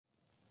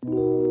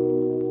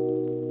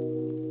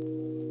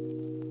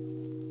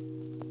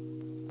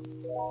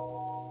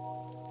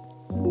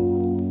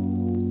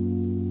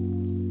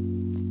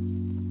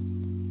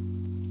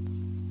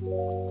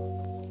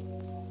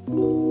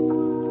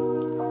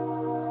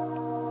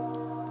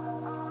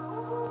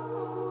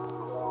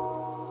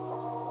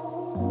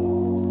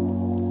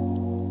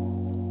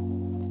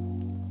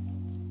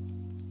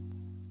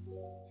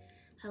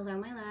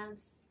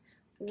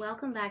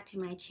Welcome back to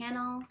my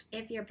channel.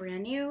 If you're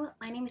brand new,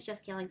 my name is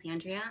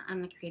Alexandria.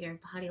 I'm the creator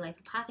of Body Life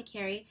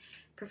Apothecary,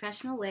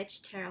 professional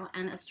witch, tarot,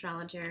 and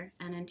astrologer,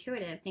 and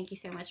intuitive. Thank you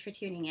so much for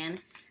tuning in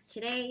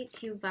today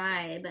to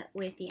vibe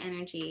with the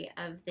energy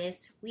of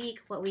this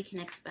week, what we can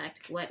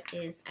expect, what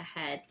is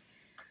ahead.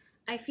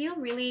 I feel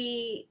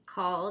really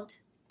called.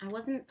 I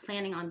wasn't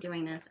planning on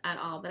doing this at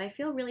all, but I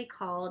feel really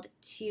called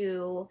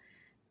to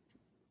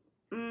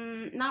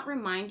not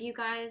remind you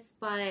guys,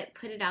 but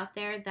put it out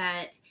there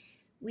that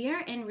we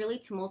are in really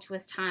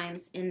tumultuous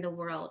times in the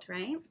world,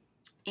 right?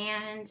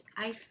 And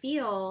I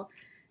feel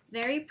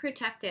very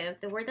protective.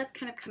 The word that's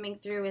kind of coming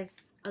through is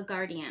a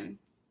guardian.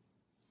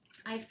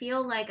 I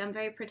feel like I'm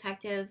very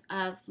protective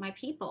of my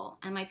people,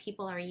 and my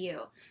people are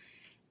you.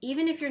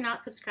 Even if you're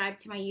not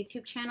subscribed to my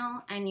YouTube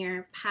channel and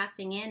you're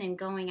passing in and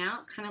going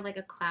out kind of like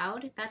a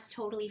cloud, that's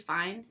totally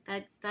fine.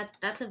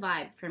 That's a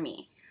vibe for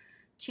me.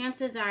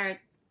 Chances are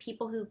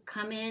people who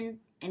come in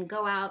and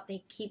go out,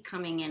 they keep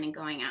coming in and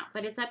going out.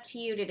 But it's up to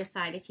you to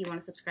decide if you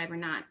want to subscribe or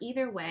not.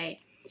 Either way,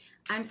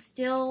 I'm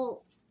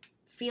still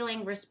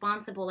feeling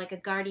responsible like a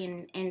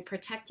guardian in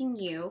protecting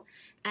you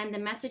and the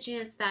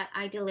messages that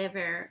I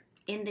deliver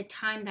in the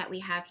time that we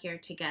have here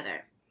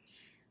together.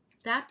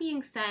 That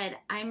being said,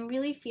 I'm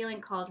really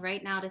feeling called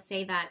right now to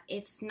say that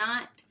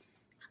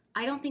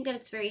I don't think that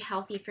it's very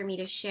healthy for me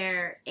to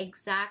share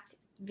exact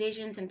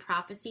visions and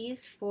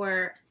prophecies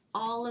for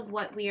all of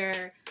what we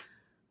are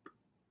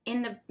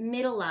in the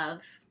middle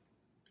of,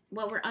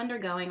 what we're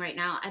undergoing right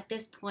now at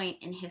this point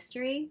in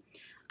history.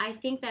 I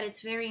think that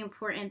it's very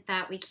important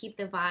that we keep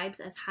the vibes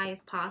as high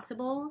as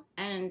possible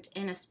and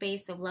in a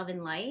space of love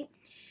and light,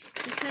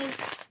 because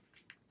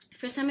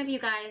for some of you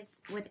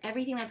guys, with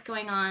everything that's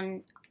going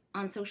on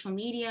social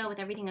media, with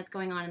everything that's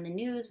going on in the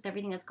news, with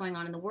everything that's going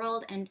on in the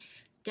world, and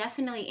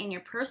definitely in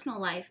your personal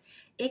life,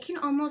 it can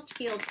almost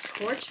feel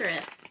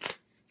torturous.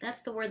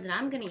 That's the word that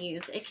I'm going to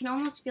use. It can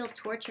almost feel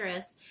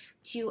torturous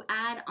to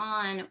add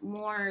on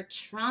more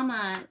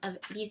trauma of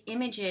these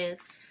images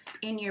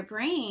in your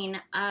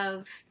brain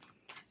of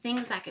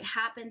things that could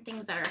happen,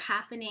 things that are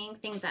happening,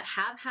 things that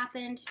have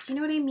happened. Do you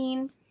know what I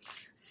mean?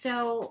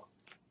 So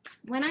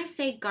when I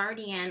say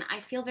guardian, I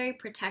feel very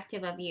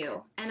protective of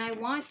you. And I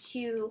want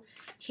to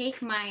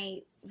take my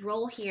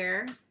role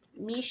here,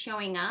 me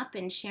showing up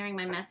and sharing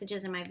my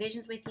messages and my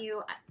visions with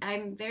you.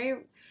 I'm very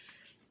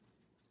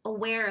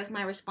aware of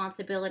my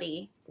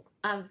responsibility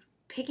of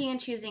picking and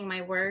choosing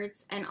my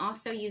words, and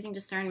also using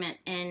discernment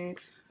in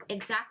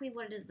exactly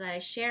what it is that I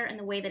share and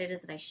the way that it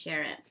is that I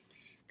share it.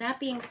 That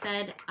being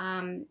said,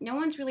 no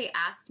one's really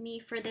asked me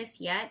for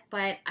this yet,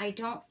 but I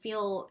don't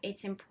feel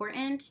it's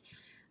important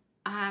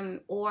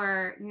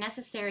or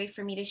necessary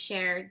for me to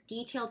share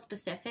detailed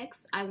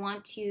specifics. I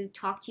want to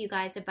talk to you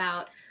guys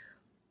about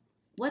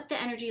what the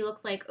energy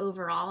looks like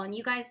overall. And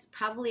you guys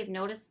probably have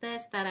noticed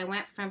this, that I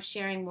went from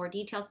sharing more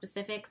detailed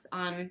specifics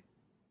on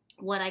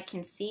what I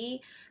can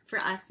see for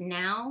us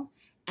now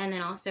and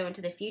then also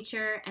into the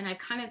future. And I've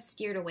kind of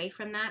steered away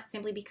from that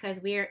simply because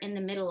we're in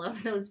the middle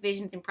of those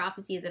visions and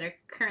prophecies that are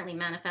currently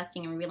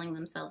manifesting and revealing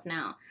themselves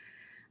now.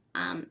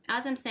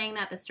 As I'm saying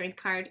that, the Strength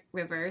card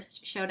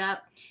reversed showed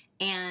up.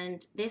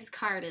 And this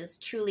card is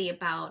truly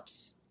about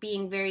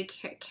being very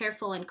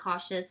careful and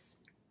cautious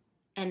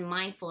and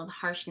mindful of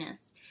harshness,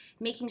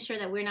 making sure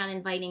that we're not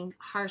inviting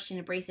harsh and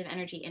abrasive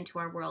energy into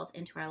our world,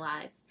 into our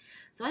lives.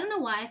 So I don't know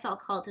why I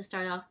felt called to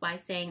start off by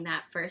saying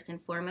that first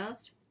and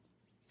foremost.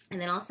 And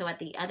then also at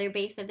the other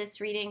base of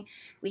this reading,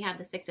 we have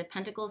the Six of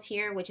Pentacles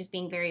here, which is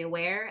being very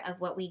aware of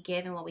what we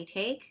give and what we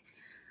take.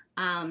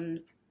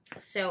 And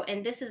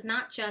this is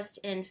not just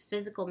in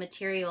physical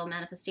material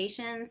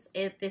manifestations.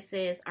 This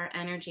is our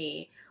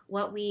energy,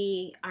 what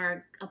we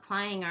are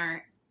applying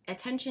our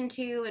attention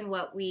to, and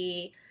what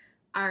we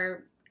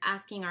are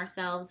asking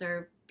ourselves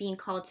or being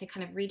called to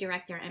kind of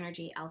redirect our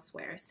energy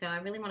elsewhere. So I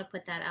really want to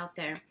put that out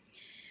there.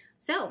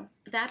 So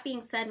that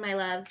being said, my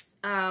loves,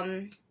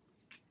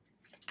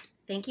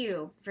 thank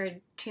you for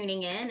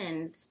tuning in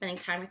and spending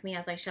time with me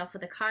as I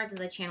shuffle the cards,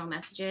 as I channel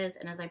messages,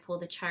 and as I pull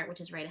the chart,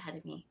 which is right ahead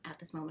of me at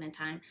this moment in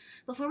time.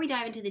 Before we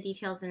dive into the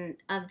details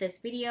of this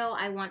video,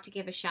 I want to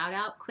give a shout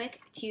out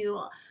quick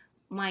to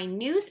my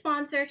new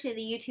sponsor to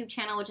the YouTube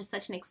channel, which is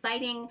such an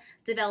exciting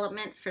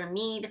development for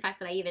me. The fact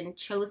that I even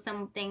chose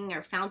something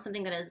or found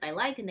something that I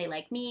like and they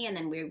like me, and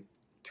then we're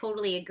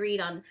totally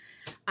agreed on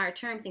our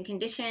terms and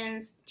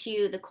conditions.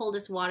 To the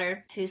Coldest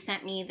Water, who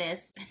sent me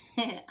this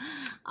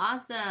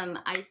awesome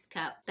ice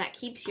cup that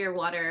keeps your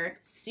water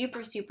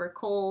super, super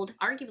cold,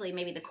 arguably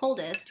maybe the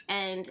coldest.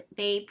 And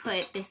they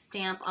put this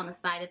stamp on the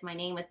side of my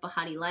name with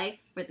Bahati Life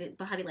for the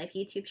Bahati Life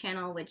YouTube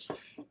channel, which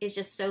is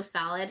just so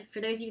solid. For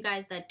those of you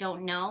guys that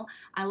don't know,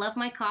 I love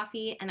my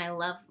coffee and I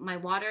love my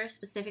water,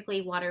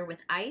 specifically water with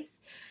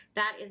ice.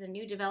 That is a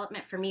new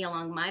development for me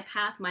along my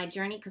path, my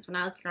journey, because when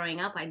I was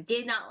growing up, I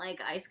did not like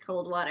ice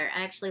cold water.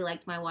 I actually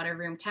liked my water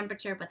room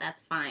temperature, but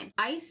that's fine.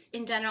 Ice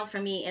in general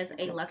for me is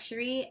a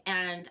luxury,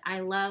 and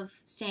I love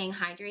staying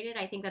hydrated.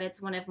 I think that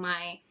it's one of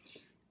my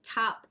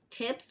top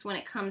tips when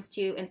it comes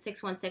to, and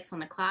 616 on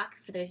the clock,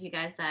 for those of you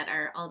guys that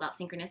are all about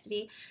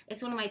synchronicity,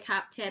 it's one of my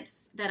top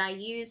tips that I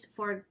use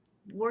for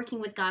working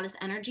with goddess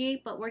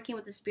energy, but working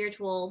with the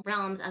spiritual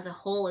realms as a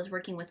whole is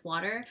working with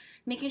water,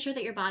 making sure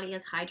that your body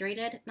is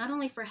hydrated, not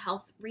only for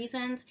health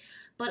reasons,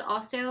 but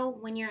also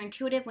when you're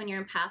intuitive, when you're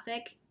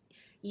empathic,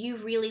 you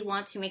really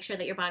want to make sure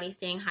that your body's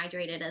staying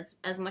hydrated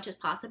as much as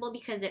possible,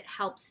 because it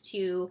helps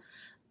to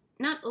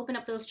not open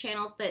up those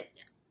channels, but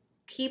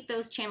keep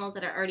those channels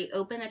that are already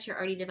open, that you're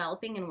already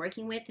developing and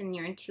working with in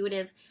your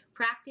intuitive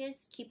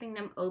practice, keeping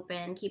them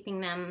open,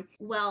 keeping them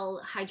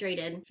well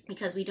hydrated,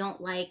 because we don't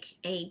like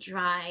a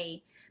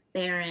dry,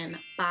 barren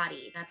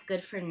body. That's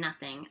good for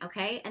nothing,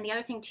 okay? And the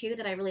other thing too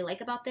that I really like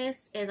about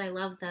this is I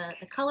love the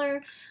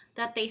color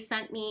that they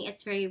sent me.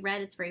 It's very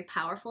red, it's very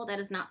powerful. That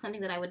is not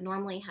something that I would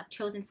normally have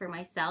chosen for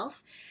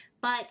myself,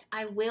 but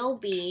I will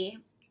be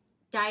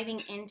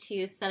diving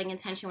into setting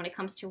intention when it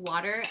comes to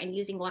water and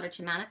using water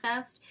to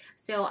manifest.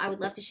 So I would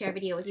love to share a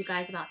video with you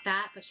guys about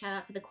that. But shout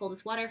out to the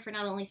Coldest Water for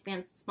not only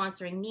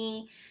sponsoring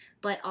me,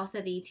 but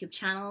also the YouTube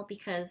channel,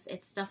 because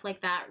it's stuff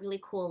like that, really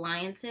cool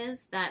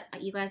alliances that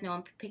you guys know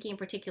I'm picky in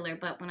particular.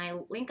 But when I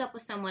link up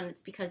with someone,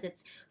 it's because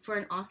it's for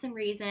an awesome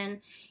reason.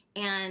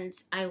 And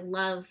I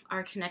love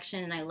our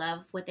connection, and I love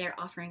what they're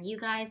offering you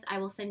guys. I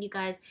will send you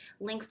guys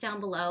links down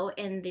below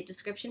in the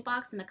description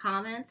box, in the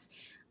comments,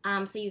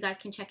 so you guys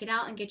can check it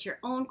out and get your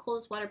own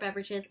Coldest Water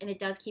beverages. And it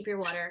does keep your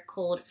water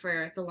cold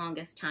for the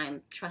longest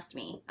time, trust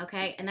me,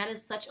 okay? And that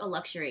is such a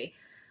luxury.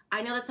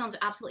 I know that sounds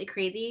absolutely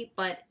crazy,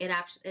 but it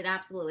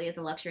absolutely is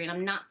a luxury, and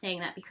I'm not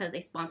saying that because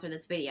they sponsor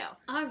this video.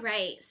 All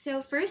right,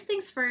 so first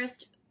things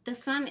first, the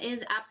sun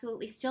is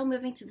absolutely still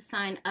moving through the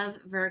sign of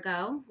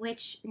Virgo,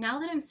 which, now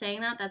that I'm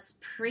saying that, that's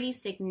pretty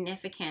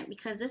significant,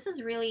 because this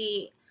is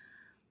really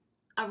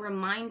a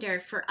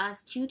reminder for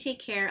us to take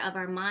care of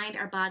our mind,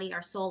 our body,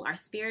 our soul, our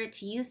spirit,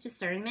 to use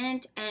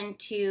discernment and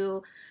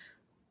to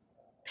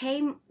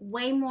pay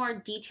way more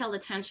detailed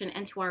attention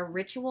into our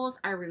rituals,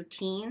 our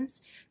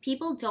routines.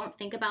 People don't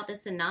think about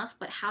this enough,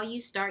 but how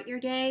you start your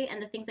day and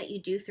the things that you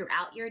do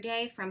throughout your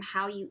day, from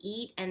how you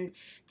eat and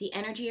the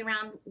energy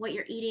around what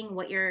you're eating,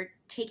 what you're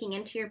taking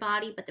into your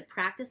body, but the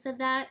practice of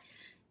that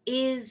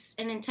is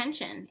an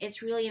intention.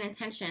 It's really an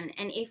intention.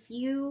 And if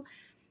you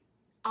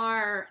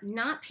are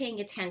not paying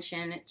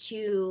attention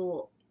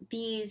to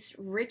these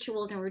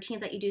rituals and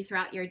routines that you do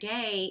throughout your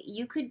day,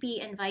 you could be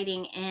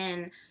inviting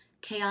in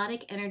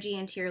chaotic energy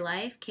into your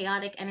life,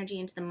 chaotic energy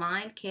into the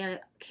mind,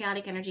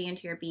 chaotic energy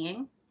into your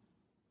being.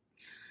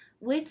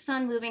 With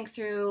Sun moving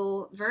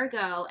through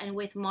Virgo and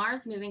with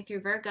Mars moving through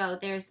Virgo,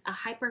 there's a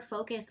hyper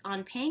focus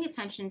on paying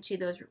attention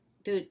to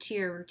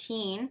your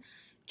routine,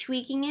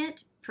 tweaking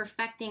it,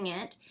 perfecting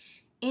it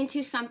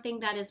into something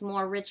that is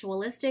more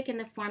ritualistic in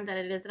the form that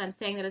it is, that I'm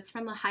saying that it's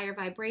from a higher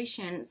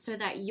vibration, so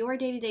that your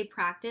day-to-day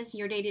practice,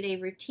 your day-to-day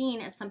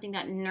routine is something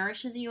that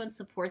nourishes you and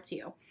supports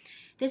you.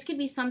 This could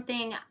be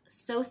something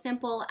so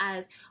simple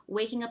as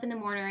waking up in the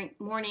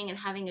morning and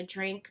having a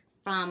drink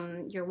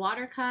from your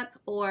water cup,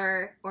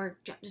 or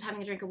just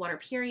having a drink of water,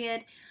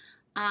 period.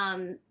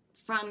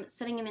 From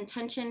setting an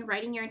intention,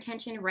 writing your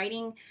intention,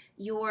 writing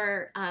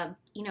your,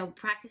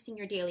 practicing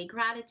your daily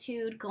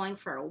gratitude, going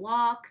for a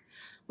walk.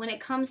 When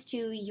it comes to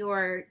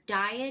your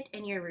diet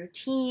and your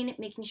routine,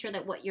 making sure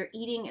that what you're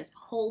eating is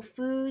whole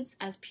foods,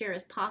 as pure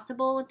as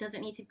possible. It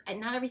doesn't need to,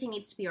 not everything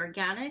needs to be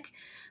organic,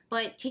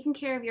 but taking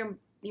care of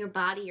your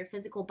body, your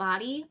physical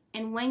body.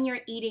 And when you're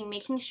eating,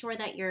 making sure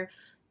that you're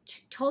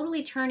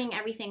totally turning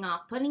everything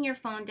off, putting your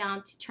phone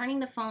down, turning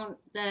the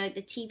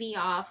TV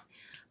off,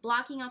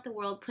 blocking out the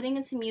world, putting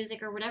in some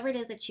music or whatever it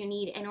is that you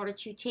need in order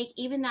to take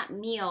even that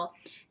meal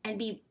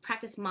and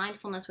practice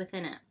mindfulness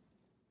within it.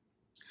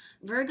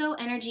 Virgo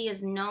energy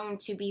is known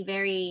to be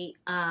very,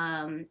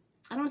 I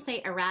don't want to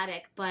say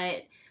erratic,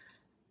 but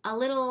a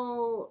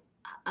little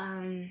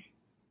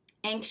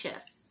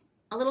anxious,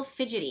 a little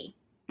fidgety,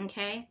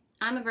 okay?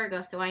 I'm a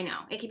Virgo, so I know.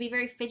 It can be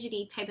very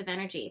fidgety type of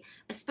energy,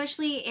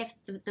 especially if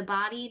the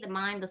body, the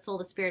mind, the soul,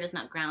 the spirit is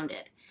not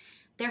grounded.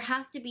 There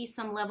has to be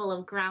some level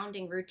of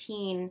grounding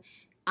routine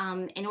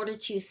in order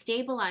to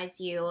stabilize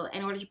you,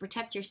 in order to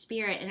protect your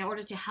spirit, in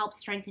order to help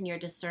strengthen your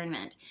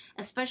discernment,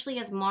 especially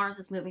as Mars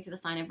is moving through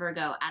the sign of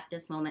Virgo at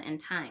this moment in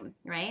time,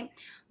 right?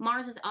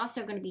 Mars is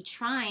also going to be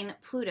trine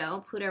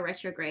Pluto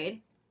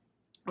retrograde,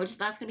 that's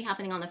going to be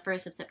happening on the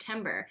 1st of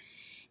September.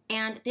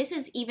 And this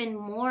is even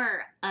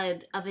more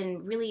of a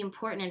really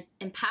important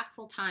and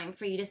impactful time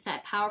for you to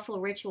set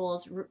powerful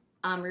rituals,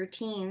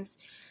 routines,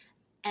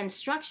 and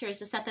structures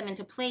to set them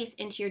into place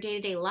into your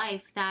day-to-day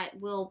life that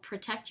will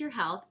protect your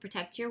health,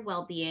 protect your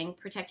well-being,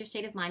 protect your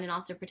state of mind, and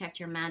also protect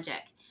your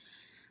magic.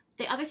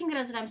 The other thing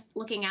that I'm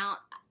looking out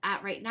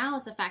at right now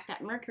is the fact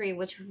that Mercury,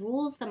 which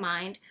rules the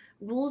mind,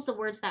 rules the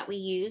words that we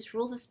use,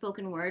 rules the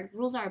spoken word,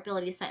 rules our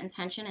ability to set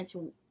intention and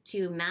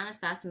to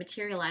manifest and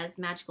materialize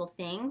magical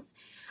things,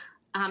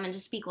 and to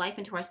speak life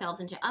into ourselves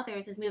and to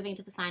others, is moving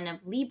to the sign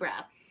of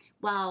Libra.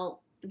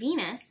 While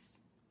Venus,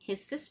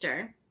 his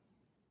sister,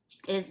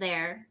 is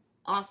there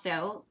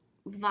also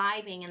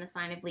vibing in the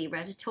sign of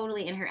Libra, just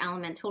totally in her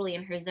element, totally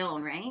in her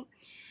zone, right?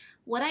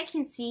 what I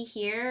can see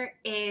here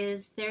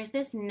is there's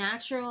this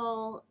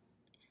natural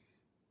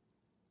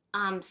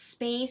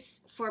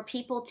space for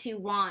people to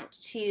want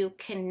to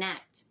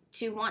connect,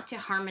 to want to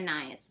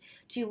harmonize,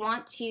 to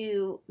want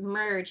to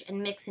merge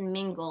and mix and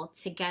mingle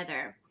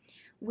together.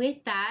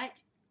 With that,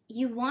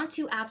 you want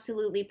to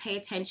absolutely pay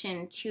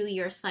attention to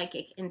your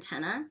psychic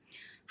antenna.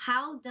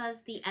 How does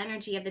the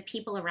energy of the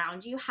people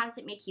around you, how does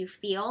it make you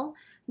feel?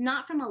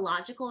 Not from a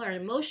logical or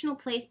emotional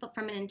place, but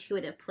from an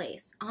intuitive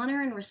place.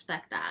 Honor and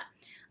respect that.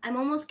 I'm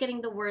almost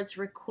getting the words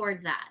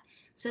record that.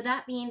 So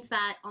that means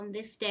that on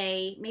this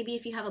day, maybe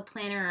if you have a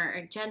planner or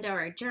agenda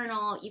or a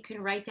journal, you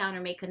can write down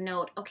or make a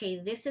note,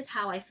 okay, this is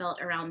how I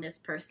felt around this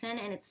person,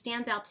 and it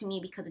stands out to me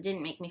because it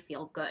didn't make me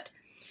feel good.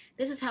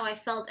 This is how I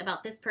felt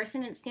about this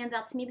person, and it stands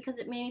out to me because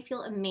it made me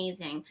feel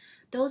amazing.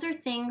 Those are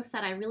things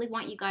that I really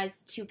want you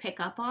guys to pick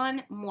up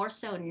on more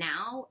so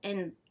now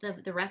in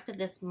the rest of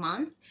this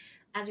month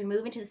as we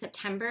move into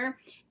September,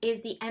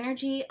 is the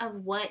energy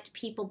of what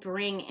people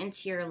bring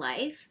into your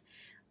life.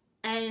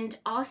 And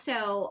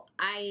also,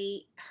 I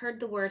heard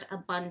the word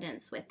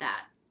abundance with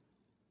that.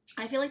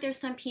 I feel like there's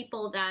some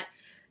people that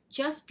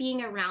just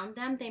being around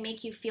them, they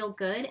make you feel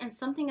good, and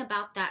something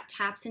about that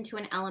taps into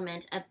an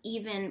element of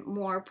even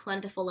more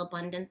plentiful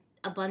abundance.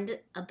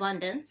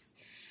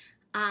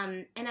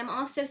 And I'm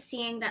also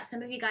seeing that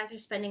some of you guys are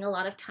spending a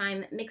lot of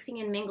time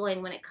mixing and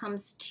mingling when it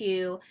comes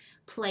to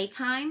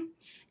playtime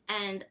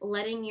and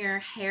letting your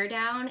hair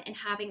down and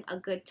having a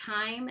good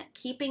time,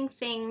 keeping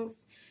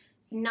things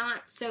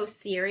not so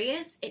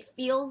serious. It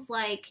feels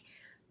like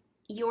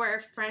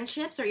your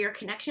friendships or your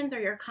connections or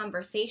your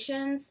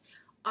conversations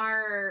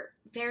are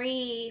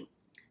very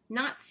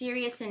not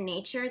serious in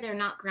nature. They're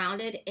not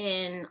grounded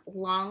in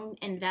long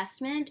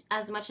investment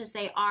as much as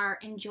they are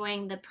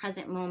enjoying the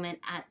present moment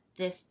at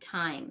this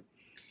time.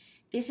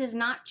 This is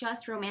not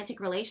just romantic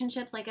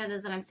relationships like it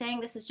is that I'm saying.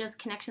 This is just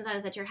connections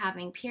that you're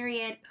having,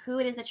 period. Who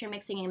it is that you're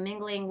mixing and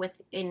mingling with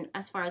in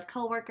as far as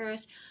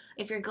coworkers.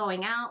 If you're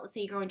going out, let's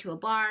say you're going to a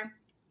bar,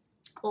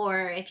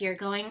 or if you're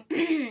going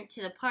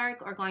to the park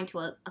or going to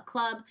a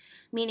club,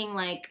 meaning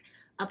like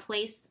a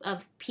place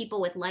of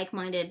people with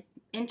like-minded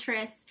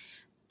interests,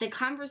 the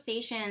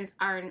conversations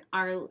are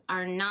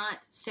not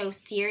so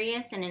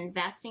serious and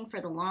investing for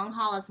the long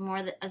haul as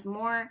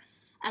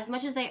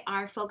much as they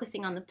are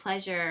focusing on the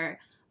pleasure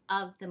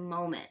of the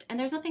moment. And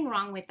there's nothing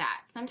wrong with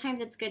that. Sometimes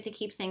it's good to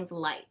keep things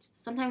light.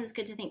 Sometimes it's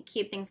good to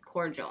keep things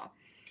cordial.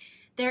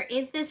 There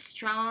is this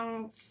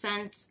strong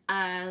sense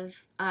of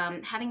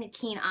having a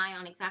keen eye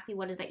on exactly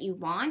what it is that you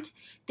want.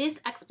 This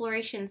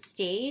exploration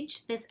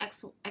stage, this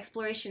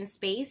exploration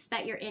space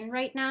that you're in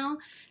right now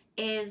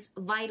is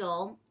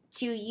vital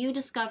to you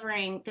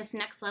discovering this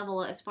next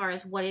level as far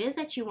as what it is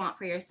that you want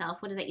for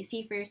yourself, what it is that you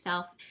see for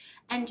yourself,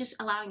 and just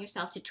allowing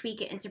yourself to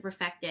tweak it and to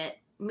perfect it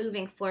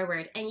moving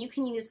forward. And you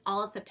can use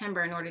all of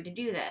September in order to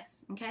do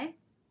this, okay?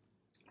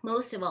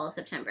 Most of all of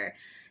September.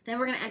 Then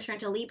we're going to enter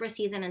into Libra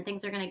season, and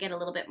things are going to get a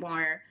little bit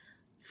more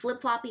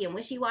flip-floppy and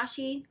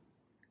wishy-washy,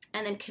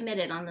 and then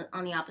committed on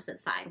the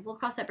opposite side. We'll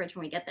cross that bridge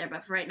when we get there,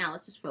 but for right now,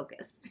 let's just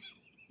focus.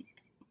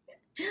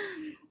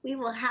 We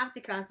will have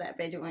to cross that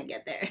bridge when we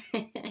get there.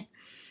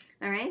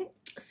 All right?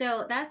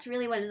 So that's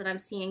really what it is that I'm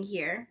seeing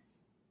here.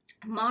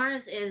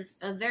 Mars is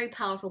a very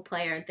powerful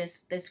player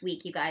this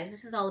week, you guys.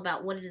 This is all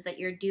about what it is that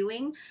you're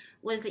doing,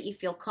 what it is that you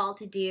feel called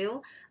to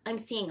do. I'm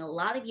seeing a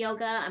lot of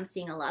yoga. I'm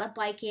seeing a lot of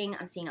biking.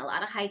 I'm seeing a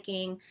lot of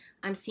hiking.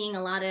 I'm seeing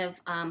a lot of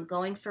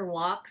going for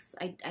walks.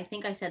 I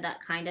think I said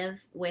that kind of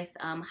with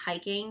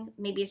hiking.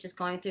 Maybe it's just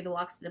going through the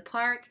walks to the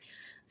park,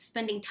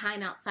 spending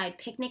time outside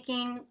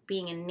picnicking,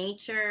 being in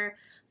nature,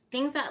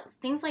 things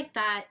like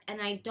that.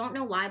 And I don't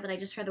know why, but I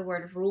just heard the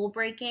word rule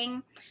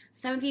breaking.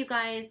 Some of you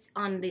guys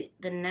on the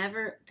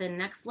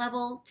next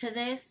level to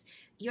this,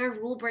 your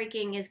rule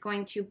breaking is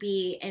going to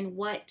be in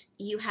what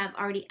you have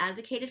already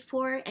advocated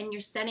for, and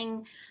you're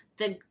setting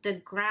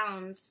the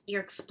grounds,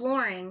 you're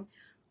exploring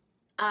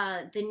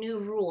the new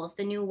rules,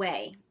 the new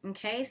way,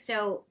 okay?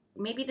 So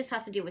maybe this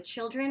has to do with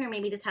children, or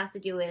maybe this has to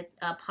do with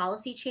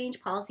policy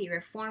change, policy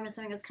reform is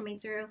something that's coming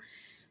through.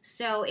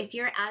 So if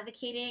you're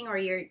advocating, or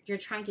you're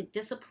trying to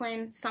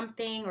discipline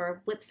something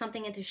or whip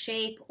something into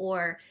shape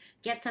or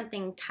get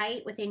something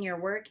tight within your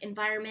work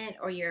environment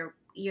or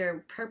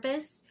your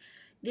purpose,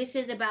 this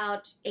is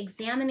about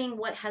examining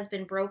what has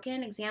been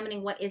broken,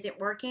 examining what isn't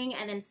working,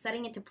 and then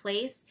setting into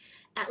place,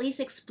 at least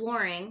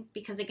exploring,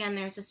 because again,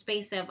 there's a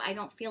space of, I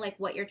don't feel like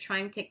what you're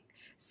trying to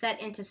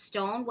set into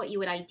stone, what you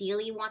would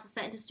ideally want to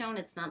set into stone,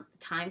 it's not the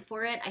time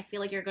for it. I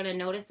feel like you're going to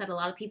notice that a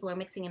lot of people are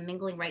mixing and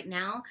mingling right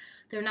now.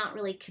 They're not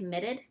really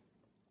committed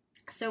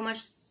so much,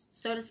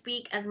 so to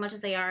speak, as much as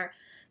they are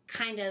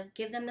kind of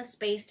give them the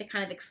space to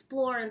kind of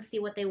explore and see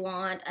what they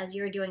want as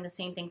you're doing the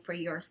same thing for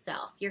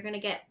yourself. You're going to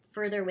get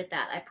further with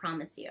that, I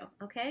promise you,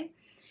 okay?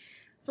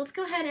 So let's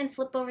go ahead and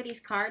flip over these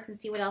cards and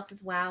see what else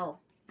is wow.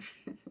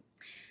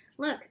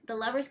 Look, the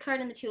Lover's card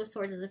and the Two of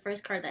Swords is the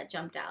first card that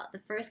jumped out, the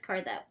first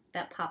card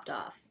that popped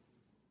off.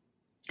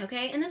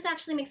 Okay, and this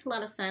actually makes a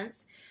lot of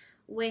sense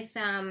with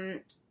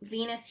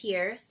Venus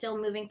here, still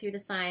moving through the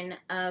sign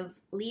of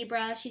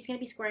Libra. She's going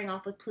to be squaring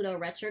off with Pluto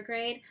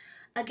retrograde.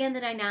 Again, the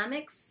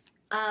dynamics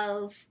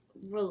of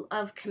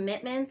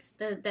commitments,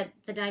 the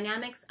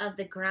dynamics of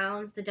the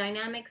grounds, the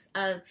dynamics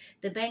of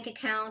the bank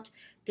account,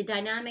 the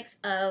dynamics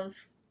of,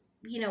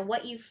 you know,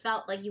 what you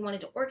felt like you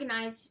wanted to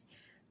organize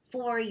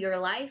for your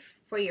life,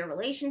 for your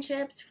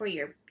relationships, for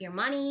your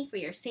money, for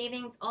your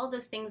savings. All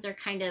those things are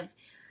kind of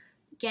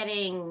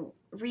getting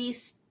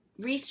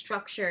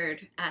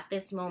restructured at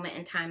this moment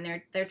in time.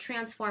 They're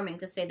transforming,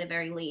 to say the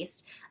very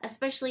least,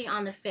 especially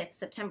on the 5th,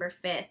 September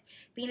 5th.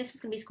 Venus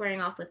is going to be squaring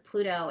off with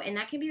Pluto, and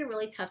that can be a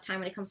really tough time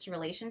when it comes to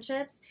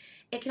relationships.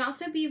 It can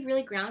also be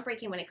really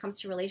groundbreaking when it comes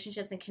to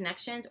relationships and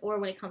connections, or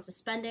when it comes to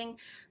spending.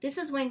 This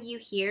is when you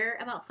hear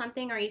about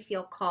something or you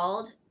feel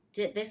called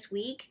this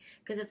week,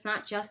 because it's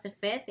not just the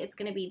 5th, it's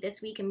going to be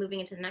this week and moving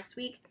into the next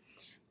week.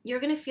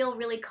 You're going to feel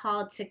really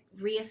called to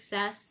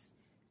reassess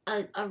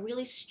a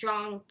really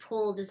strong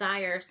pull,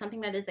 desire,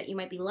 something that is that you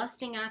might be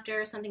lusting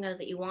after, something that is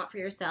that you want for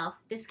yourself.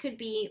 This could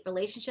be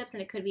relationships,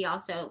 and it could be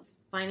also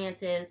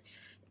finances,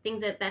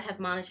 things that have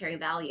monetary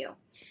value.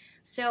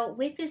 So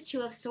with this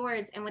Two of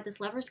Swords and with this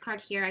Lovers card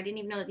here, I didn't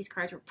even know that these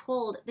cards were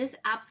pulled. This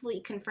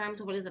absolutely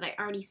confirms what it is that I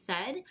already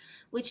said,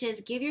 which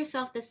is give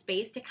yourself the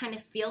space to kind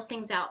of feel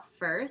things out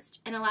first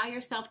and allow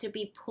yourself to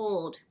be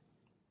pulled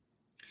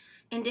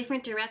in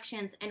different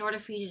directions in order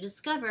for you to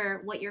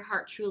discover what your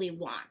heart truly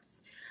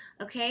wants.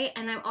 Okay,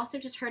 and I've also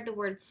just heard the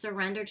word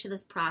surrender to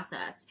this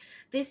process.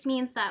 This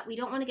means that we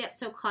don't want to get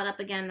so caught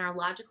up again in our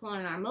logical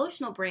and our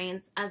emotional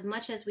brains as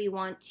much as we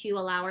want to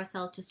allow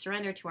ourselves to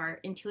surrender to our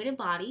intuitive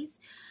bodies,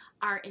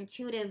 our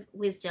intuitive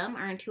wisdom,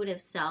 our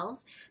intuitive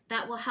selves,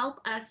 that will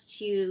help us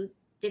to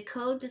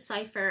decode,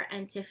 decipher,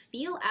 and to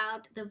feel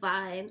out the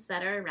vibes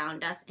that are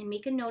around us and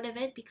make a note of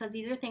it, because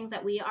these are things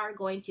that we are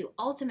going to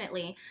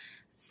ultimately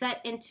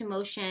set into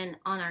motion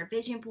on our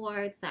vision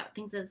boards,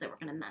 things that we're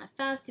going to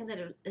manifest, things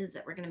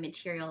that we're going to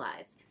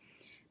materialize.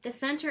 The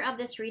center of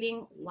this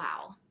reading,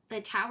 wow,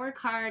 the Tower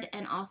card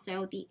and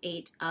also the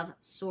Eight of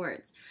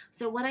Swords.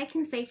 So what I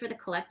can say for the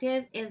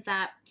collective is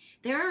that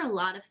there are a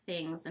lot of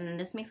things, and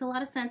this makes a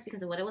lot of sense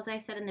because of what it was I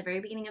said in the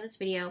very beginning of this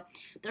video.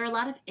 There are a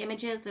lot of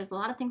images, there's a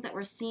lot of things that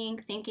we're seeing,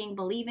 thinking,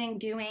 believing,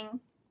 doing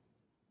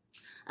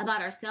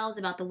about ourselves,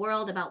 about the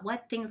world, about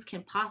what things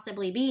can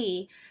possibly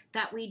be,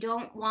 that we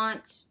don't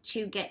want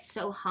to get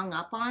so hung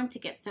up on, to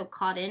get so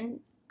caught in,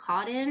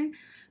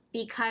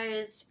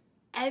 because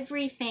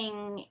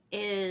everything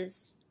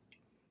is,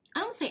 I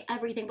don't say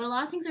everything, but a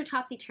lot of things are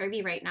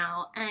topsy-turvy right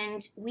now,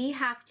 and we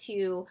have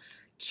to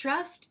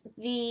trust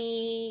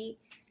the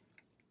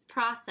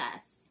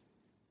process.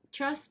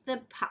 Trust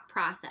the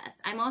process.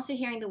 I'm also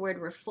hearing the word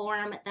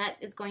reform. That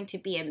is going to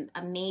be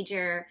a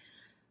major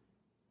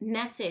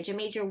message, a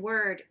major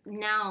word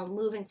now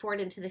moving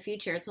forward into the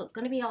future. It's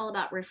going to be all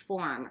about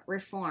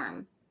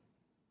reform.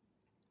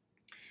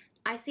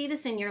 I see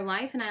this in your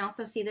life, and I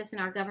also see this in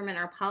our government,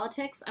 our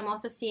politics. I'm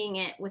also seeing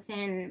it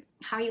within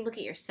how you look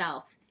at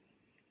yourself.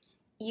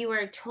 You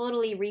are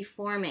totally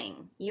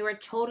reforming. You are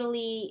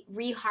totally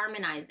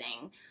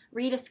reharmonizing,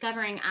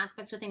 rediscovering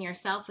aspects within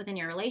yourself, within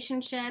your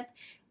relationship,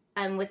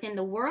 and within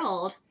the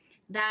world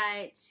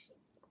that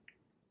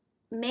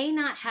may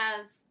not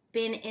have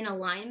been in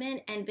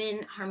alignment and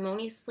been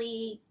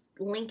harmoniously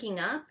linking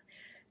up.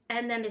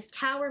 And then this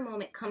Tower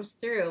moment comes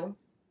through,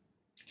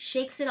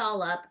 shakes it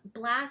all up,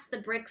 blasts the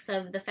bricks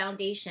of the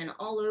foundation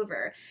all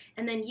over,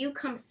 and then you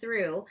come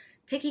through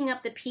picking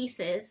up the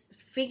pieces,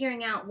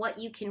 figuring out what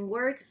you can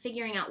work,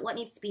 figuring out what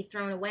needs to be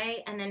thrown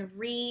away, and then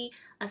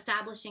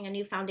re-establishing a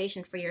new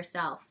foundation for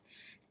yourself.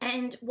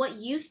 And what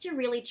used to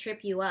really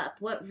trip you up,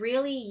 what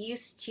really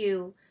used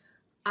to,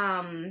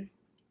 I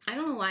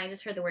don't know why I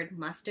just heard the word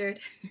mustard.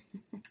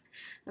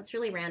 That's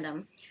really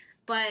random.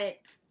 But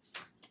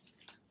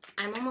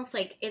I'm almost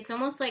like, it's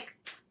almost like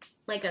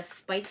a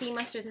spicy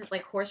mustard,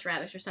 like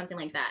horseradish or something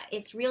like that.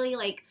 It's really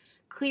like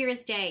clear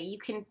as day. You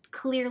can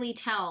clearly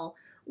tell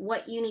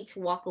what you need to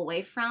walk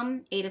away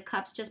from. Eight of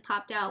Cups just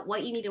popped out.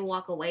 What you need to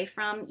walk away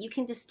from, you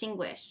can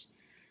distinguish.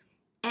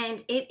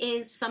 And it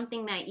is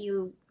something that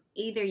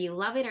either you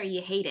love it or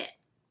you hate it.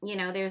 You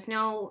know, there's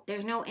no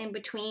in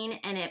between,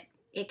 and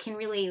it can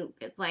really,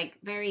 it's like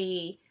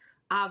very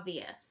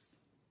obvious.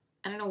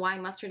 I don't know why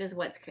mustard is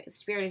what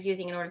Spirit is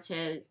using in order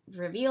to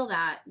reveal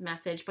that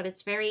message, but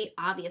it's very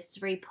obvious. It's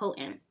very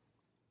potent.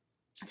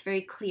 It's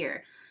very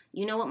clear.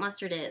 You know what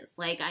mustard is.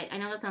 Like, I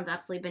know that sounds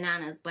absolutely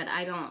bananas, but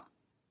I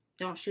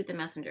don't shoot the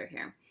messenger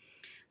here.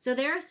 So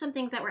there are some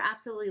things that were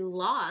absolutely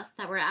lost,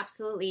 that were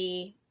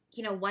absolutely,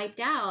 you know, wiped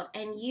out,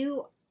 and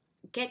you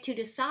get to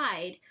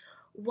decide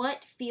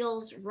what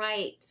feels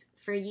right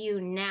for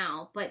you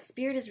now. But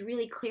Spirit is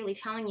really clearly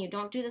telling you,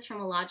 don't do this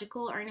from a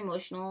logical or an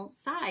emotional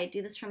side.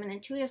 Do this from an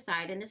intuitive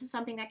side, and this is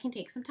something that can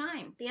take some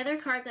time. The other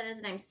cards that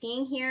I'm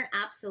seeing here,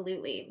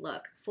 absolutely.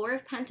 Look, Four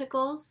of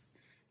Pentacles.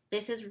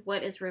 This is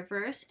what is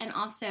reversed, and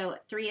also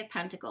Three of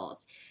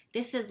Pentacles.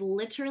 This is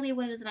literally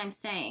what it is that I'm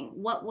saying.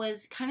 What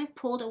was kind of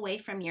pulled away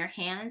from your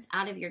hands,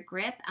 out of your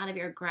grip, out of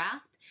your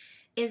grasp,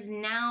 is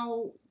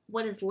now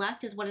what is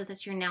left is what is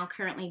that you're now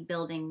currently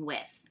building with.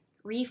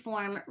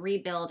 Reform,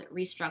 rebuild,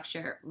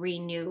 restructure,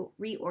 renew,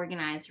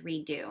 reorganize,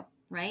 redo,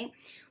 right?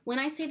 When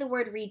I say the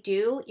word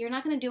redo, you're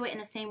not going to do it in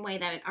the same way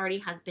that it already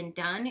has been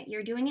done.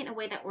 You're doing it in a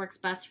way that works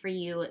best for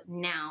you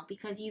now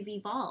because you've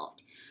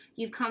evolved.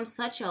 You've come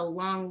such a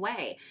long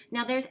way.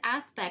 Now, there's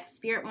aspects,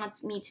 Spirit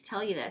wants me to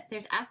tell you this,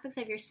 there's aspects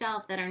of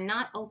yourself that are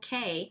not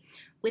okay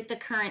with the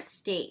current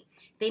state.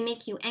 They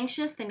make you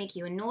anxious, they make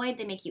you annoyed,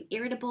 they make you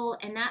irritable,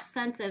 and that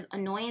sense of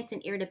annoyance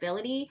and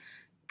irritability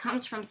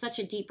comes from such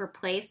a deeper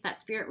place that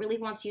Spirit really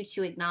wants you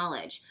to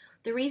acknowledge.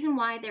 The reason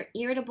why they're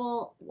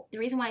irritable, the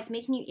reason why it's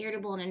making you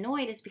irritable and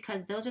annoyed is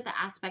because those are the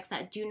aspects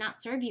that do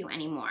not serve you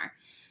anymore.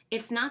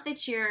 It's not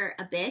that you're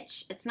a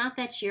bitch. It's not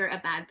that you're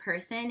a bad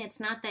person. It's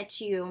not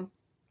that you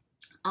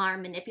are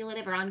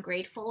manipulative or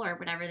ungrateful or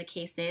whatever the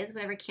case is,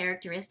 whatever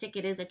characteristic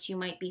it is that you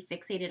might be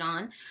fixated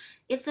on.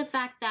 It's the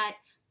fact that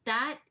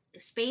that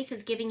space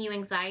is giving you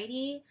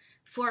anxiety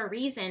for a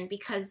reason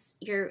because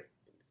you're,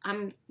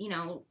 you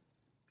know,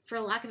 for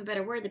lack of a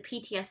better word, the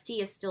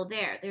PTSD is still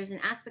there. There's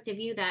an aspect of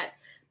you that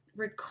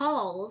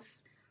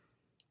recalls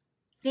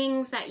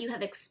things that you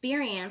have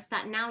experienced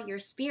that now your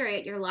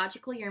spirit, your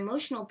logical, your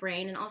emotional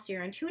brain, and also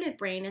your intuitive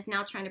brain is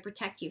now trying to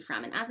protect you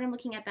from. And as I'm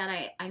looking at that,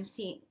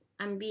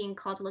 I'm being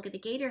called to look at the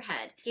gator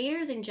head.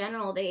 Gators in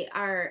general, they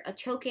are a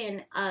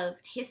token of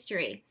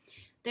history.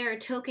 They're a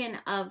token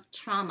of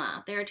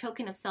trauma. They're a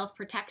token of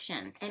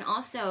self-protection and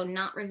also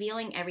not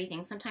revealing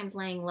everything, sometimes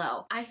laying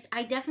low.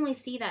 I definitely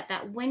see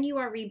that when you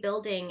are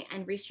rebuilding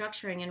and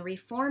restructuring and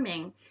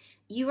reforming,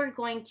 you are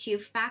going to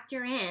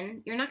factor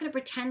in, you're not going to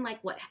pretend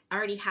like what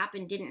already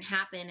happened didn't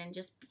happen and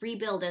just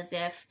rebuild as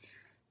if,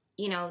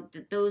 you know,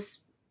 those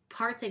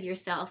parts of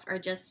yourself are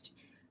just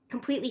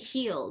completely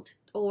healed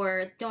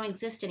or don't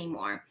exist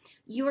anymore.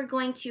 You are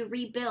going to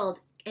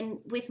rebuild and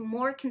with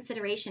more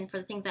consideration for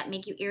the things that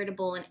make you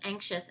irritable and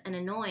anxious and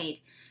annoyed,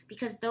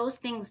 because those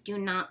things do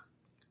not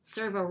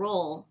serve a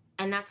role.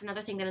 And that's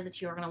another thing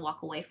that you are going to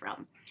walk away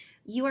from.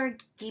 You are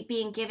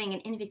being given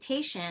an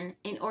invitation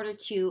in order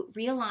to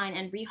realign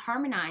and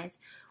reharmonize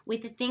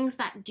with the things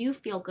that do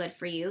feel good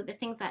for you, the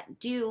things that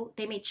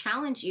they may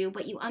challenge you,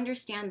 but you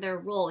understand their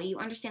role, you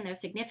understand their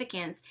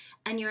significance,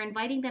 and you're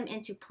inviting them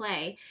into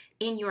play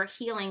in your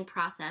healing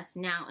process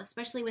now,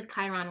 especially with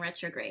Chiron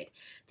retrograde.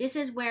 This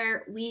is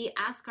where we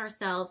ask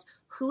ourselves,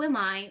 who am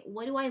I?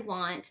 What do I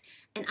want?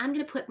 And I'm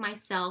going to put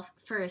myself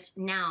first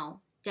now,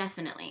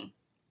 definitely.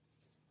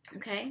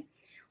 Okay?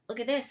 Look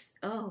at this.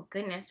 Oh,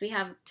 goodness. We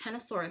have 10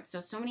 of Swords.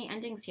 So many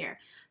endings here.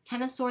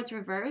 10 of Swords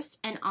reversed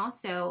and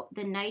also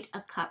the Knight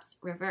of Cups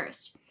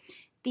reversed.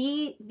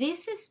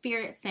 This is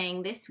Spirit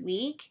saying this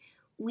week,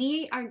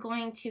 we are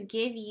going to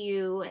give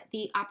you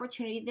the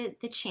opportunity,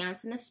 the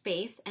chance and the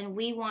space, and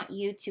we want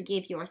you to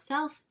give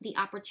yourself the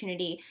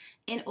opportunity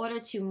in order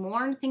to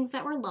mourn things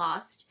that were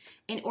lost,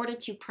 in order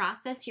to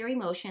process your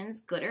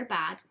emotions, good or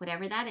bad,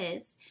 whatever that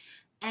is,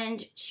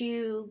 and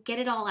to get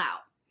it all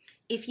out.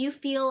 If you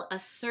feel a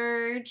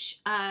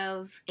surge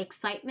of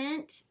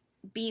excitement,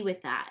 be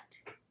with that.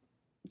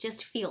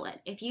 Just feel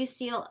it. If you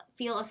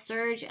feel a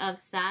surge of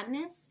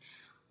sadness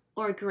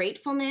or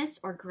gratefulness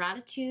or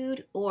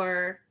gratitude,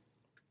 or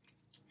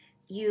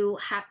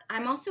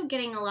I'm also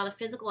getting a lot of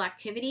physical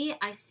activity.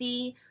 I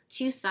see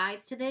two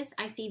sides to this.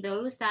 I see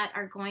those that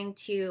are going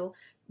to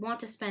want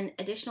to spend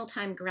additional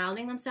time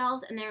grounding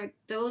themselves, and there are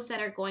those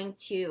that are going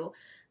to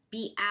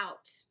be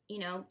out, you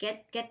know,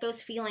 get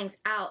those feelings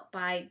out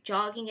by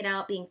jogging it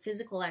out,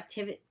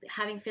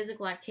 having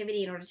physical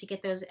activity in order to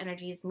get those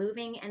energies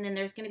moving. And then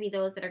there's going to be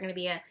those that are going to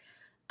be a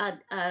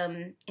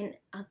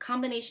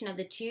combination of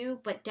the two,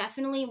 but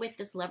definitely with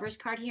this Lovers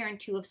card here and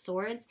Two of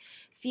Swords,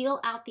 feel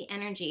out the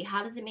energy.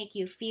 How does it make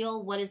you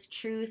feel? What is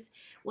truth?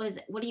 What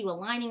are you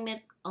aligning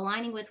with?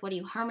 What are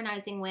you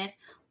harmonizing with?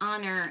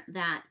 Honor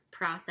that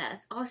process.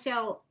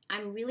 Also,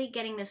 I'm really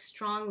getting this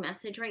strong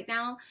message right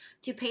now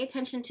to pay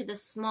attention to the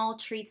small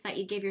treats that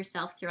you give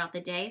yourself throughout the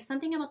day.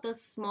 Something about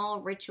those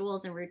small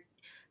rituals and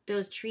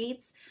those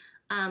treats.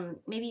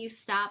 Maybe you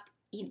stop,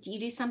 you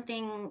do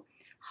something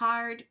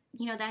hard,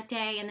 you know, that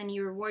day, and then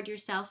you reward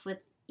yourself with,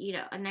 you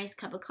know, a nice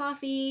cup of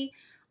coffee,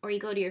 or you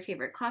go to your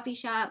favorite coffee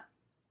shop,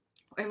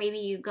 or maybe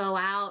you go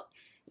out,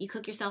 you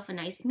cook yourself a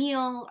nice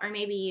meal, or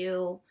maybe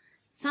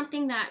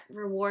something that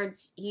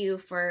rewards you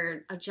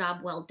for a job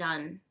well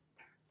done.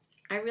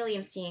 I really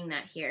am seeing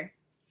that here.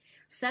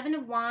 7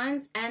 of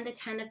Wands and the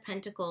 10 of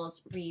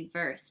Pentacles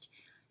reversed.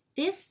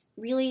 This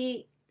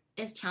really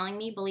is telling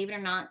me, believe it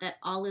or not, that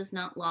all is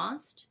not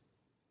lost.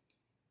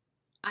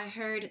 I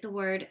heard the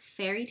word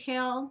fairy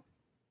tale.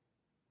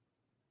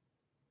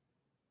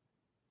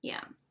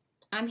 Yeah,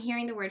 I'm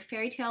hearing the word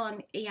fairy tale.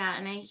 And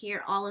I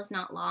hear all is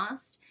not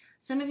lost.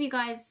 Some of you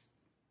guys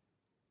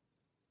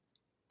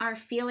are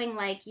feeling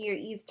like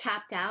you've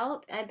tapped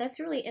out. That's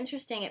really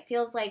interesting. It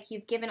feels like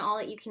you've given all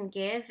that you can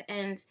give,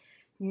 and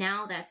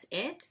now that's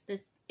it.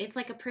 It's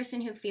like a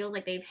person who feels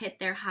like they've hit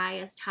their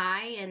highest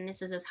high, and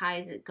this is as high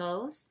as it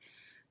goes,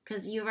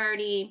 because you've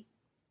already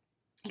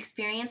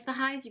experienced the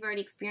highs, you've already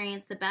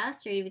experienced the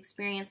best, or you've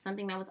experienced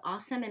something that was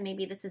awesome, and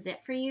maybe this is it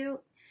for you.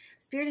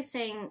 Spirit is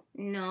saying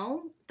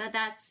no,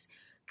 that's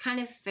kind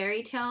of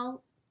fairy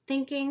tale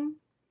thinking.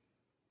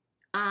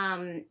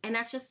 And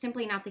that's just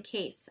simply not the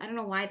case. I don't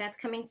know why that's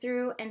coming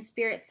through. And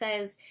Spirit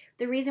says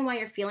the reason why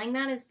you're feeling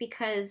that is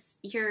because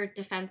you're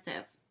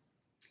defensive.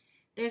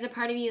 There's a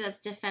part of you that's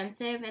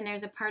defensive, and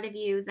there's a part of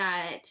you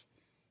that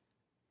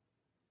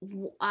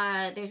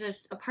there's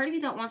a part of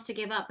you that wants to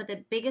give up, but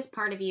the biggest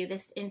part of you,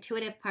 this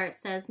intuitive part,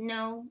 says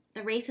no,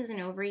 the race isn't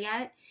over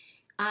yet.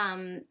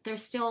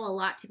 There's still a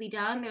lot to be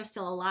done. There's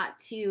still a lot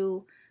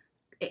to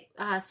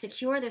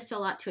secure. There's still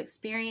a lot to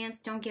experience.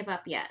 Don't give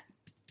up yet.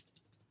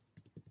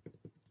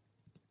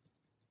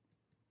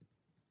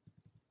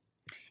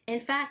 In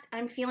fact,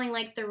 I'm feeling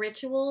like the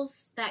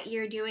rituals that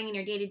you're doing in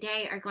your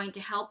day-to-day are going to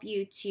help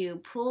you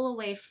to pull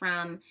away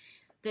from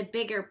the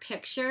bigger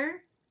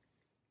picture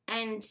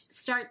and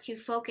start to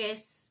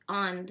focus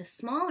on the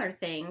smaller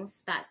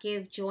things that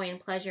give joy and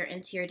pleasure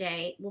into your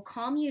day. Will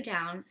calm you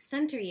down,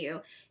 center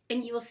you,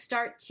 and you will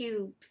start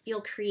to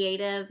feel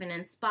creative and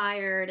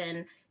inspired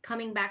and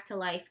coming back to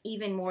life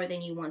even more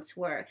than you once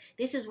were.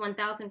 This is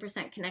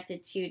 1000%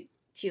 connected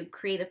to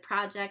creative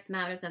projects,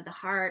 matters of the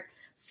heart,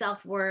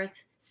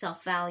 self-worth,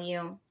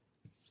 self-value.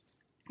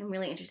 I'm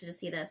really interested to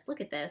see this.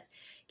 Look at this.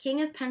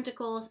 King of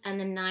Pentacles and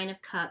the Nine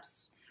of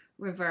Cups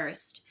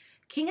reversed.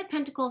 King of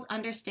Pentacles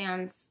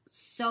understands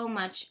so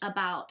much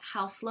about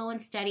how slow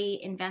and steady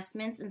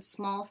investments in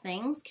small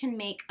things can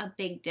make a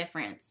big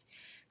difference.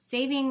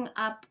 Saving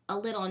up a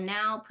little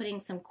now, putting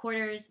some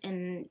quarters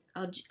in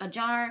a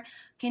jar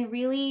can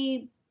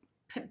really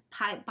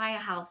buy a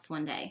house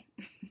one day.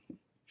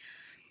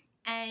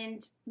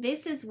 And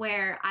this is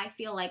where I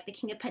feel like the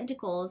King of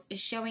Pentacles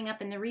is showing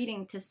up in the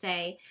reading to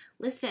say,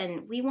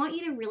 listen, we want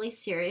you to really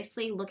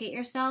seriously look at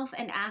yourself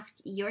and ask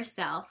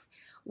yourself,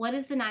 what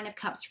is the Nine of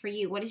Cups for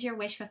you? What is your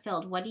wish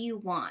fulfilled? What do you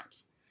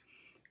want?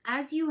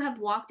 As you have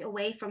walked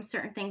away from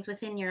certain things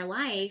within your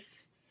life,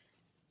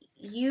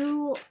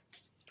 you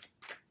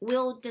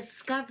will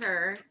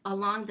discover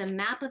along the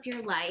map of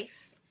your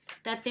life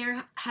that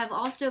there have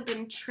also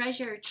been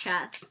treasure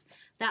chests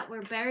that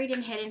were buried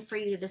and hidden for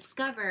you to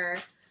discover,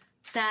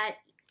 that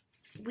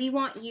we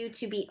want you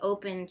to be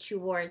open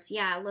towards.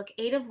 Yeah, look,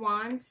 Eight of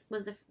Wands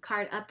was a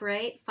card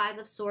upright, Five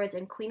of Swords,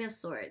 and Queen of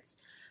Swords.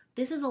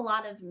 This is a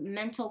lot of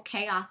mental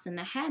chaos in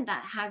the head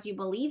that has you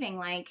believing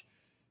like,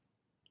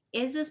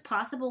 is this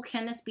possible?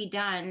 Can this be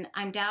done?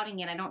 I'm doubting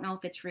it. I don't know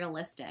if it's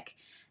realistic.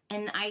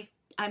 And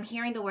I'm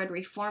hearing the word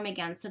reform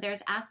again. So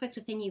there's aspects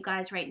within you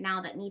guys right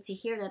now that need to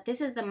hear that this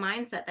is the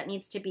mindset that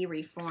needs to be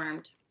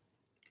reformed,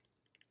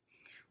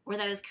 or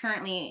that is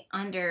currently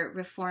under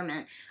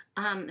reformment,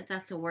 if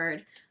that's a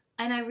word.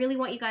 And I really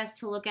want you guys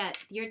to look at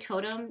your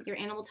totem, your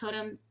animal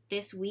totem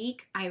this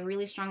week. I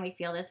really strongly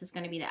feel this is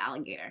going to be the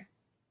alligator.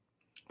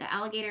 The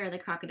alligator or the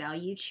crocodile,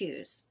 you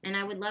choose. And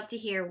I would love to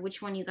hear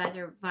which one you guys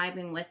are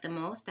vibing with the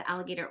most, the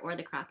alligator or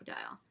the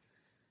crocodile.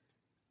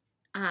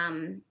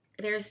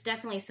 There's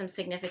definitely some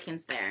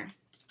significance there.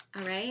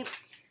 All right.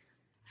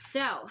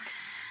 So,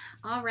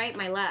 all right,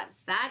 my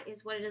loves, that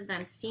is what it is that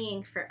I'm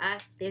seeing for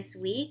us this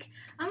week.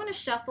 I'm going to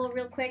shuffle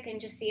real quick and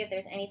just see if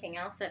there's anything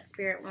else that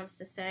Spirit wants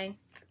to say.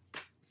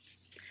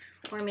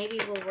 Or maybe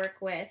we'll work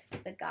with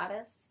the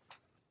goddess.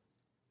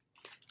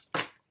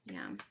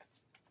 Yeah.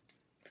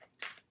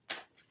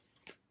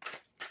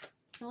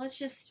 So let's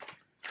just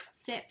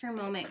sit for a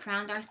moment,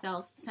 ground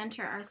ourselves,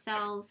 center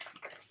ourselves.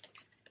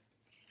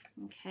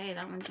 Okay,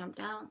 that one jumped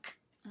out.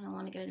 I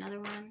want to get another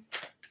one.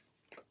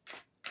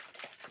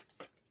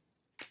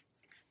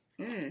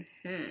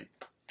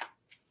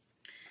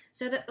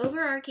 So the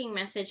overarching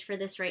message for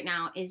this right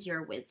now is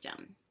your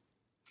wisdom.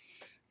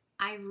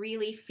 I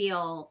really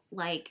feel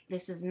like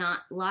this is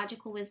not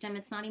logical wisdom.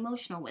 It's not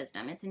emotional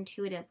wisdom. It's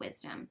intuitive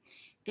wisdom.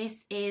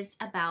 This is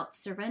about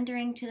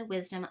surrendering to the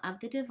wisdom of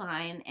the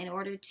divine in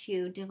order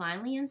to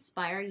divinely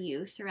inspire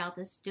you throughout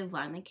this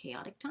divinely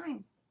chaotic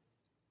time.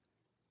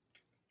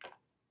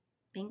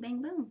 Bing,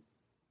 bang, boom.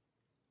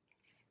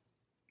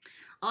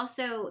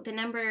 Also, the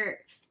number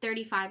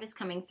 35 is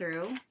coming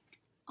through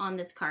on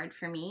this card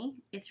for me.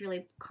 It's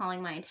really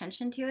calling my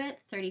attention to it,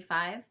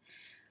 35.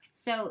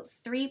 So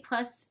 3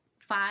 plus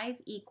 5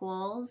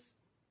 equals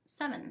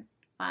 7.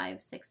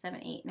 5, 6,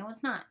 7, 8. No,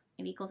 it's not.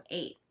 It equals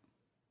 8.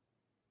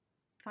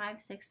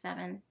 5, 6,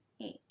 7,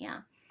 8.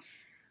 Yeah.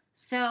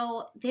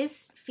 So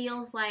this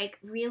feels like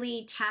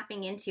really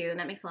tapping into, and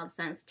that makes a lot of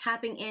sense,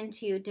 tapping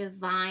into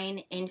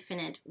divine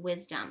infinite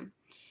wisdom.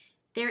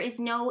 There is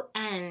no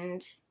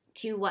end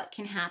to what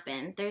can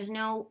happen. There's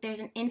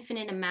an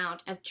infinite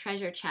amount of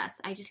treasure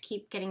chests. I just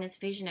keep getting this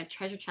vision of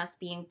treasure chests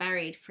being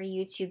buried for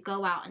you to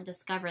go out and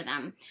discover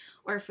them,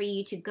 or for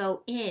you to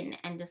go in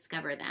and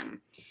discover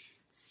them.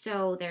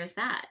 So there's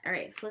that. All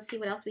right, so let's see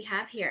what else we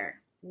have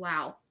here.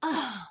 Wow.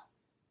 Oh,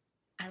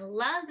 I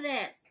love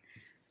this.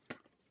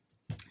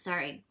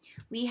 Sorry.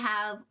 We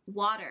have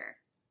water.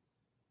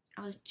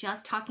 I was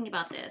just talking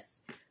about this.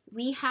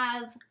 We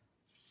have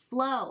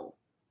flow.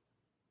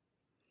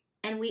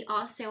 And we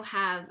also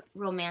have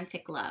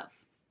romantic love.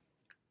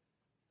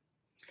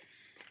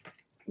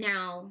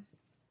 Now,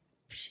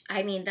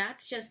 I mean,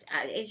 that's just,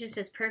 it's just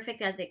as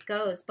perfect as it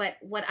goes. But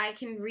what I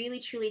can really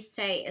truly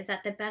say is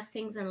that the best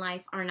things in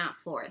life are not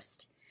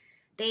forced.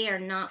 They are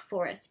not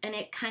forced. And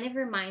it kind of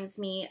reminds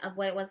me of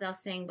what it was I was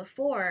saying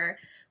before,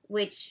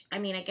 which, I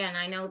mean, again,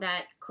 I know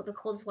that the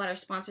Coldest Water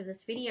sponsors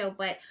this video,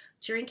 but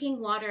drinking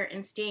water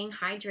and staying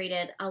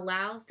hydrated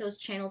allows those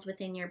channels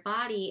within your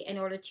body in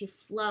order to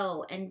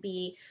flow and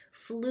be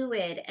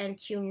fluid and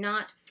to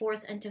not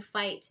force and to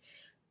fight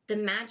the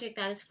magic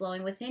that is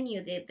flowing within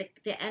you,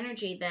 the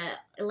energy, the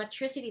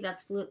electricity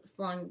that's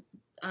flowing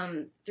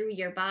through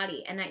your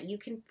body, and that you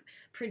can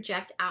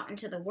project out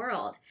into the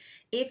world.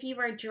 If you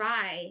are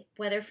dry,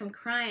 whether from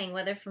crying,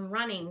 whether from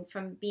running,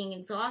 from being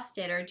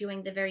exhausted, or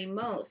doing the very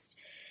most,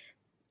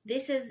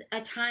 this is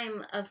a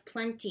time of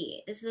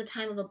plenty. This is a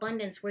time of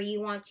abundance where you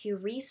want to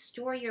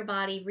restore your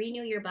body,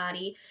 renew your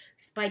body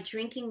by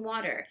drinking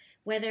water,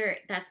 whether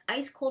that's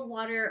ice cold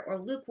water or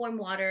lukewarm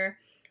water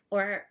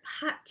or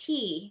hot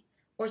tea,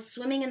 or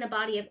swimming in a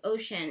body of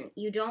ocean.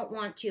 You don't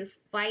want to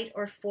fight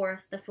or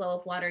force the flow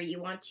of water.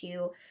 You want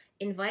to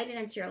invite it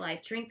into your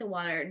life, drink the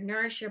water,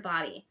 nourish your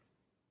body.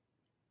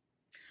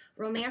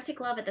 Romantic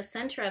love at the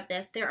center of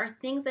this, there are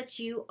things that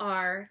you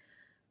are,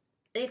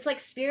 it's like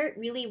Spirit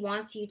really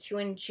wants you to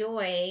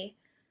enjoy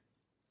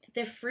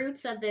the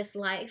fruits of this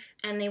life,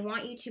 and they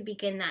want you to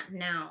begin that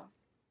now.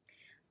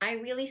 I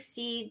really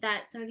see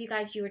that some of you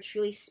guys, you are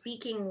truly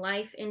speaking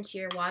life into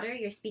your water.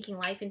 You're speaking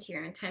life into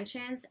your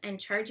intentions and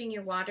charging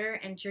your water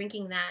and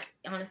drinking that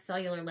on a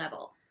cellular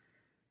level.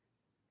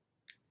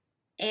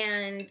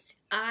 And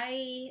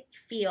I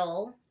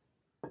feel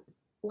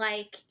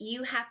like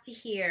you have to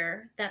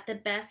hear that the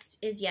best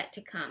is yet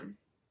to come.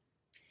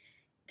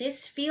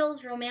 This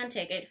feels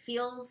romantic. It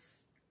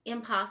feels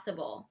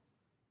impossible,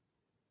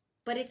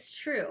 but it's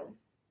true.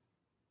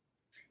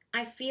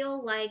 I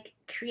feel like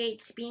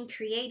being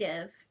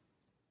creative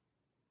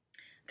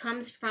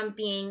comes from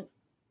being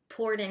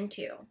poured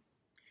into.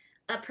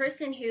 A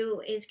person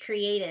who is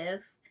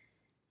creative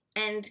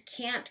and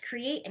can't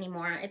create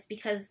anymore, it's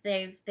because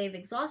they've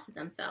exhausted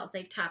themselves.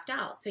 They've tapped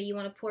out. So you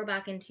want to pour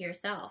back into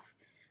yourself.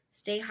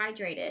 Stay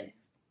hydrated.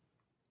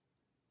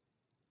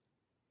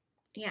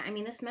 Yeah, I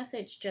mean, this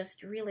message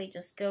just really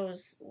just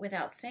goes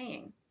without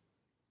saying.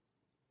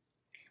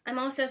 I'm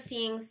also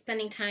seeing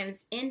spending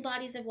times in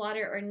bodies of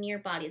water or near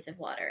bodies of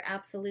water.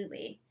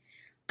 Absolutely.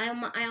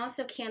 I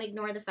also can't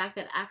ignore the fact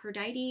that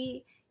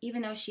Aphrodite,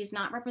 even though she's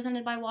not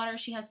represented by water,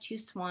 she has two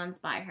swans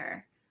by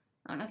her.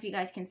 I don't know if you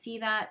guys can see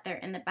that. They're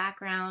in the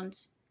background.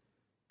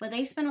 But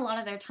they spend a lot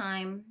of their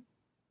time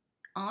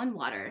on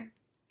water,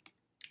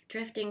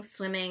 drifting,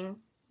 swimming,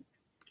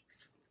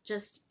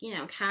 just, you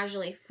know,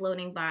 casually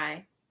floating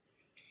by.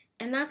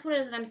 And that's what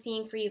it is that I'm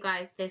seeing for you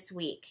guys this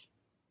week.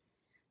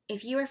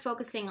 If you are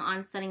focusing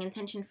on setting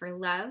intention for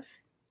love,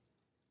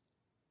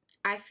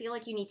 I feel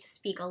like you need to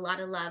speak a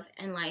lot of love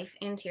and life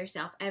into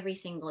yourself every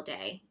single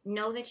day.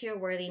 Know that you're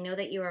worthy. Know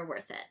that you are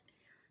worth it.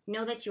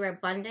 Know that you are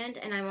abundant.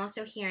 And I'm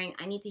also hearing,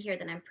 I need to hear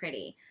that I'm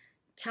pretty.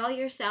 Tell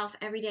yourself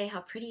every day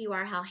how pretty you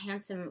are, how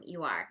handsome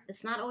you are.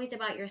 It's not always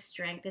about your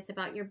strength. It's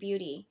about your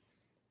beauty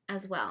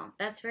as well.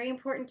 That's very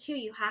important too.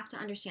 You have to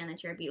understand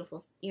that you're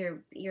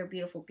a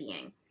beautiful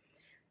being.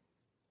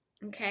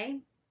 Okay?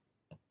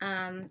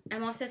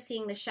 I'm also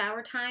seeing the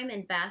shower time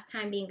and bath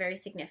time being very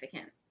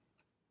significant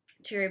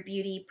to your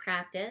beauty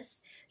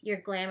practice,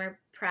 your glamour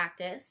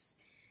practice,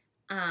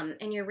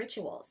 and your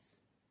rituals.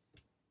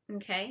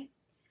 Okay?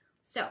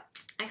 So,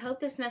 I hope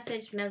this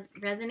message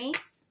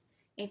resonates.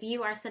 If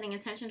you are setting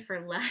intention for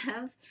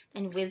love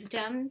and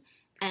wisdom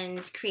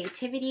and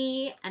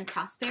creativity and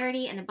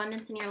prosperity and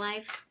abundance in your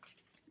life,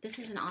 this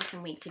is an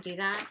awesome week to do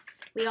that.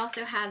 We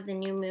also have the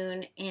new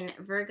moon in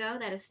Virgo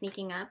that is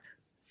sneaking up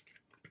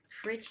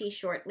pretty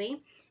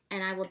shortly,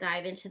 and I will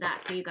dive into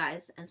that for you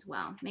guys as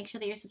well. Make sure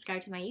that you're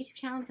subscribed to my YouTube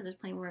channel because there's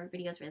plenty more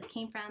videos where this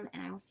came from,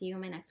 and I will see you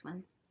in my next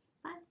one.